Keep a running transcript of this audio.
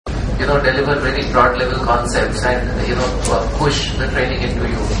deliver very broad level concepts and, push the training into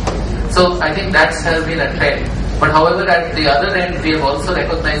you. So I think that has been a trend. But however, at the other end, we have also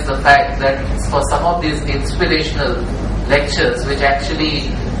recognized the fact that for some of these inspirational lectures, which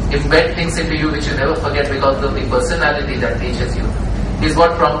actually embed things into you which you never forget because of the personality that teaches you, is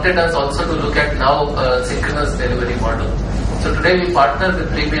what prompted us also to look at now a synchronous delivery model. So today we partner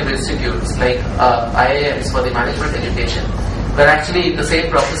with premium institutes like IIMs for the management education, where actually the same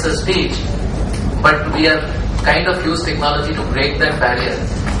professors teach, but we have kind of used technology to break that barrier,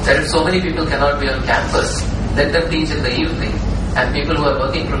 that if so many people cannot be on campus, let them teach in the evening. And people who are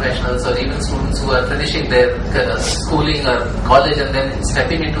working professionals or even students who are finishing their schooling or college and then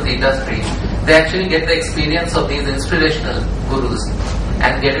stepping into the industry, they actually get the experience of these inspirational gurus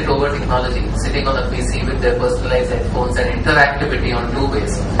and get it over technology, sitting on a PC with their personalized headphones and interactivity on two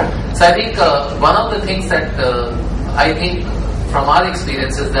ways. So I think one of the things that I think from our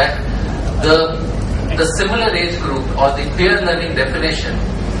experience is that the similar age group or the peer learning definition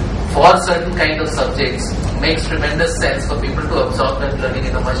for certain kind of subjects makes tremendous sense for people to absorb that learning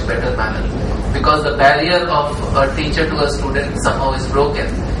in a much better manner, because the barrier of a teacher to a student somehow is broken.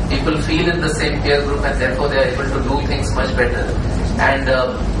 People feel in the same peer group and therefore they are able to do things much better. And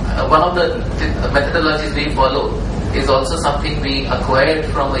one of the methodologies we follow is also something we acquired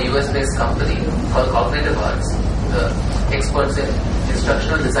from a US-based company called Cognitive Arts, experts in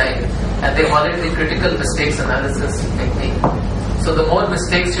instructional design, and they call it the critical mistakes analysis technique. So the more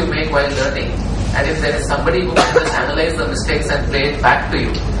mistakes you make while learning, and if there is somebody who can just analyze the mistakes and play it back to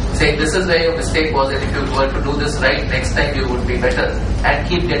you, saying this is where your mistake was, and if you were to do this right, next time you would be better, and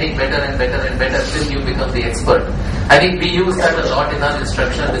keep getting better and better and better till you become the expert. I think we use that a lot in our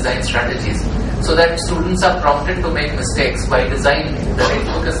instructional design strategies, so that students are prompted to make mistakes by design. The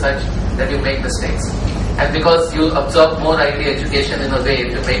textbook is such that you make mistakes. And because you absorb more IT education in a way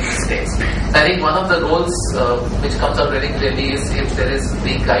if you make mistakes. I think one of the roles which comes out very clearly is if there is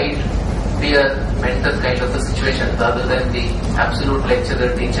the guide, peer, mentor kind of a situation rather than the absolute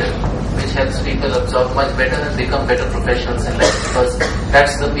lecturer teacher, which helps people absorb much better and become better professionals in life, because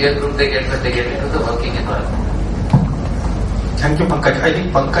that's the peer group they get when they get into the working environment. Thank you, Pankaj. I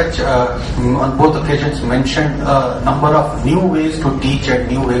think Pankaj on both occasions mentioned a number of new ways to teach and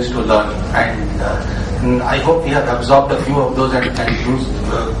new ways to learn, and I hope we have absorbed a few of those and can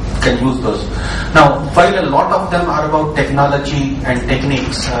use those. Now, while a lot of them are about technology and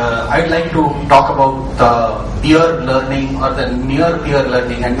techniques, I'd like to talk about the peer learning or the near peer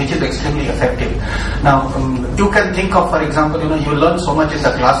learning, and which is extremely effective. Now, you can think of, for example, you learn so much in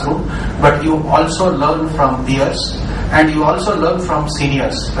the classroom, but you also learn from peers. And you also learn from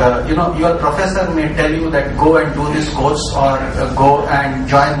seniors. Your professor may tell you that go and do this course or go and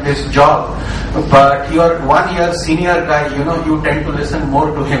join this job. But your 1 year senior guy, you tend to listen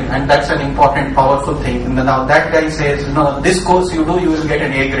more to him. And that's an important, powerful thing. Now that guy says, this course you do, you will get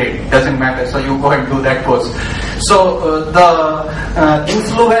an A grade. Doesn't matter. So you go and do that course. So the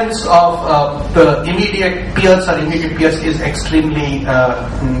influence of the immediate peers or immediate peers is extremely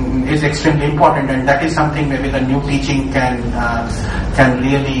important, and that is something maybe the new teaching can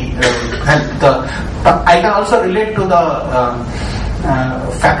really help. I can also relate to the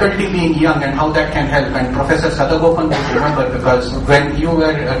faculty being young and how that can help, and Professor Sadagopan will remember, because when you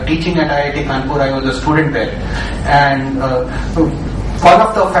were teaching at IIT-Bangalore, I was a student there, and one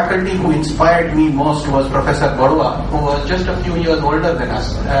of the faculty who inspired me most was Professor Barua, who was just a few years older than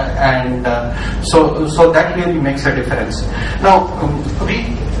us, and so that really makes a difference. Now,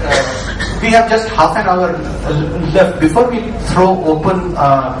 we have just half an hour left. Before we throw open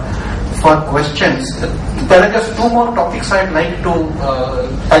for questions, there are just two more topics I'd like to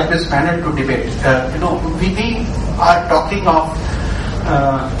at this panel to debate. We are talking of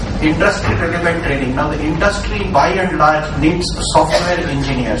industry relevant training. Now, the industry by and large needs software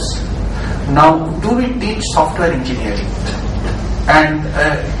engineers. Now, do we teach software engineering? And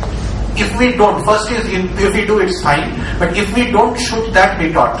if we don't, first is if we do, it's fine. But if we don't, should that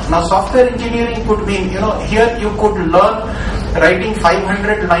be taught? Now, software engineering could mean, here you could learn writing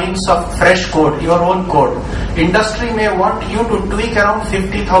 500 lines of fresh code, your own code. Industry may want you to tweak around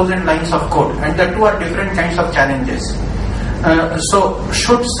 50,000 lines of code, and the two are different kinds of challenges. So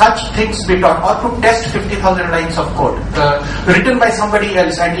should such things be taught, or to test 50,000 lines of code written by somebody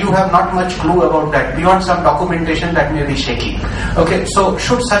else, and you have not much clue about that beyond some documentation that may be shaky? Okay, so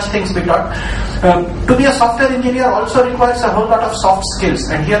should such things be taught? To be a software engineer also requires a whole lot of soft skills,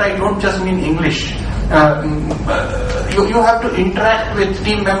 and here I don't just mean English. you have to interact with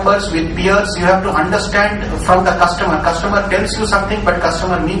team members, with peers. You have to understand from the customer. Customer tells you something, but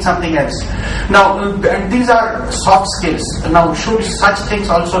customer means something else. Now, and these are soft skills. Now, should such things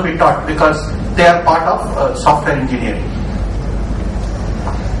also be taught, because they are part of software engineering?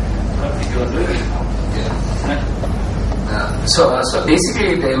 So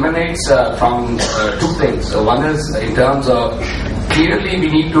basically it emanates from two things. One is in terms of clearly we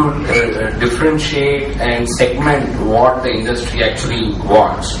need to differentiate and segment what the industry actually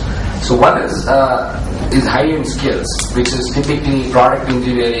wants. So one is high-end skills, which is typically product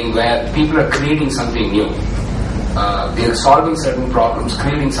engineering, where people are creating something new. They are solving certain problems,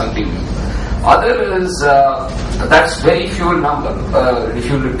 creating something new. Other is, that's very few number. If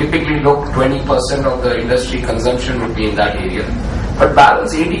you typically look, 20% of the industry consumption would be in that area. But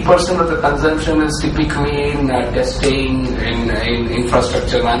balance 80% of the consumption is typically in testing, in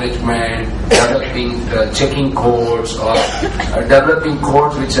infrastructure management, developing, checking codes, or developing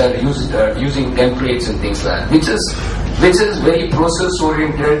codes which are using templates and things like that, which is very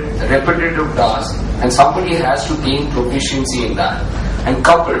process-oriented, repetitive task, and somebody has to gain proficiency in that. And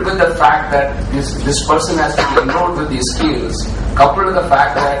coupled with the fact that this person has to be enrolled with these skills, coupled with the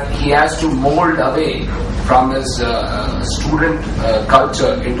fact that he has to mold away from his student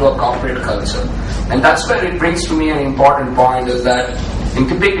culture into a corporate culture. And that's where it brings to me an important point, is that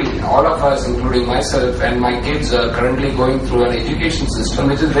typically all of us, including myself and my kids, are currently going through an education system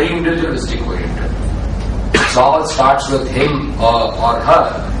which is very individualistic oriented. It all starts with him or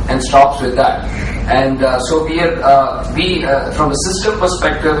her and stops with that. And so we from a system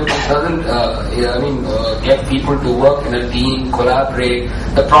perspective, it doesn't get people to work in a team, collaborate.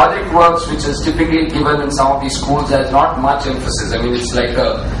 The project works, which is typically given in some of these schools, has not much emphasis. I mean, it's like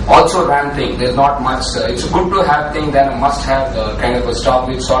a also ran thing. There's not much. It's a good to have thing than a must have kind of a stuff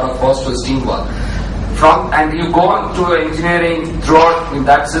which sort of fosters teamwork. And you go on to engineering throughout in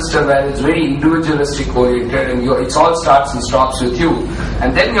that system where it's very individualistic oriented, and it all starts and stops with you.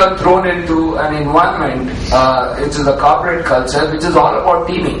 And then you're thrown into an environment which is a corporate culture, which is all about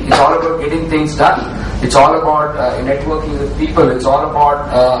teaming. It's all about getting things done. It's all about networking with people. It's all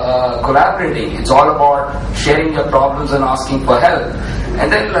about collaborating. It's all about sharing your problems and asking for help.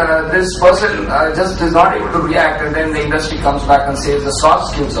 And then this person just is not able to react, and then the industry comes back and says the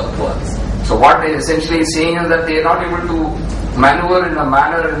soft skills are poor. So what they're essentially saying is that they are not able to maneuver in a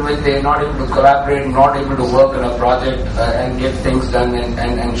manner in which they are not able to collaborate, not able to work in a project and get things done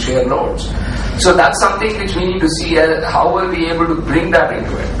and share loads. So that's something which we need to see how are we able to bring that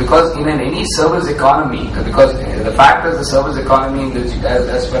into it. Because in any service economy, because the fact is the service economy,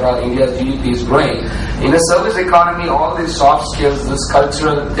 as per our India's GDP is growing, in a service economy, all these soft skills, this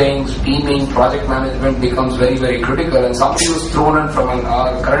cultural things, teaming, project management becomes very, very critical. And somebody who's thrown in from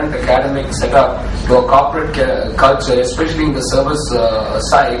our current academic setup to a corporate culture, especially in the service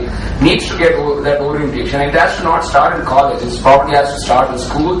side, needs to get that orientation. It has to not start in college. It probably has to start in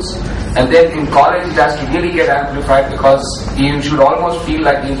schools. And then in college it has to really get amplified, because he should almost feel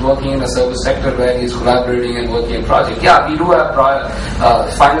like he's working in a service sector where he's collaborating and working in project. Yeah, we do have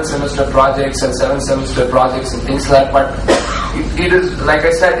final semester projects and 7th semester projects and things like that, but it is, like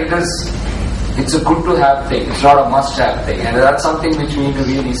I said, it's a good to have thing. It's not a must have thing, and that's something which we need to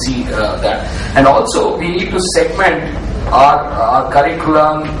really see that. And also we need to segment our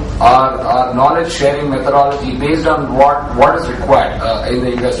curriculum, our knowledge sharing methodology based on what is required in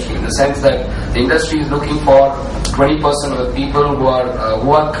the industry, in the sense that the industry is looking for 20% of the people who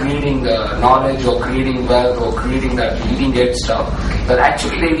are creating knowledge or creating wealth or creating that leading edge stuff, but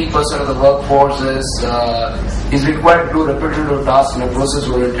actually 80% of the workforce is required to do repetitive tasks in a process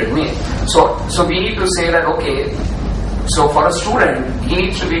oriented way. So we need to say that, okay, so for a student, he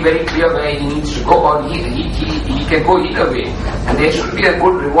needs to be very clear where he needs to go, or he can go either way. And there should be a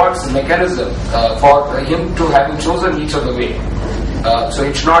good rewards mechanism for him to having chosen each of the way. So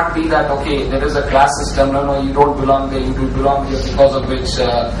it should not be that, okay, there is a class system, no, you don't belong there, you do belong here, because of which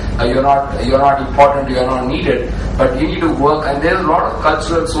you're not important, you're not needed. But you need to work, and there's a lot of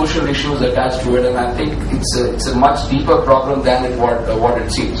cultural, social issues attached to it, and I think it's a much deeper problem than what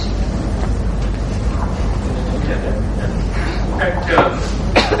it seems.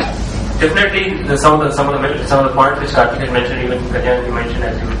 Definitely, some of the points which Karthik had mentioned, even Kalyan you mentioned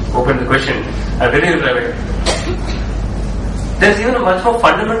as you opened the question, are very relevant. There's even a much more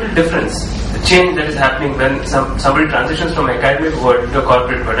fundamental difference, the change that is happening when somebody transitions from academic world to a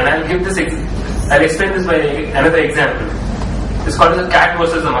corporate world. And I'll explain this by another example. It's called as a cat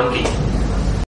versus the monkey.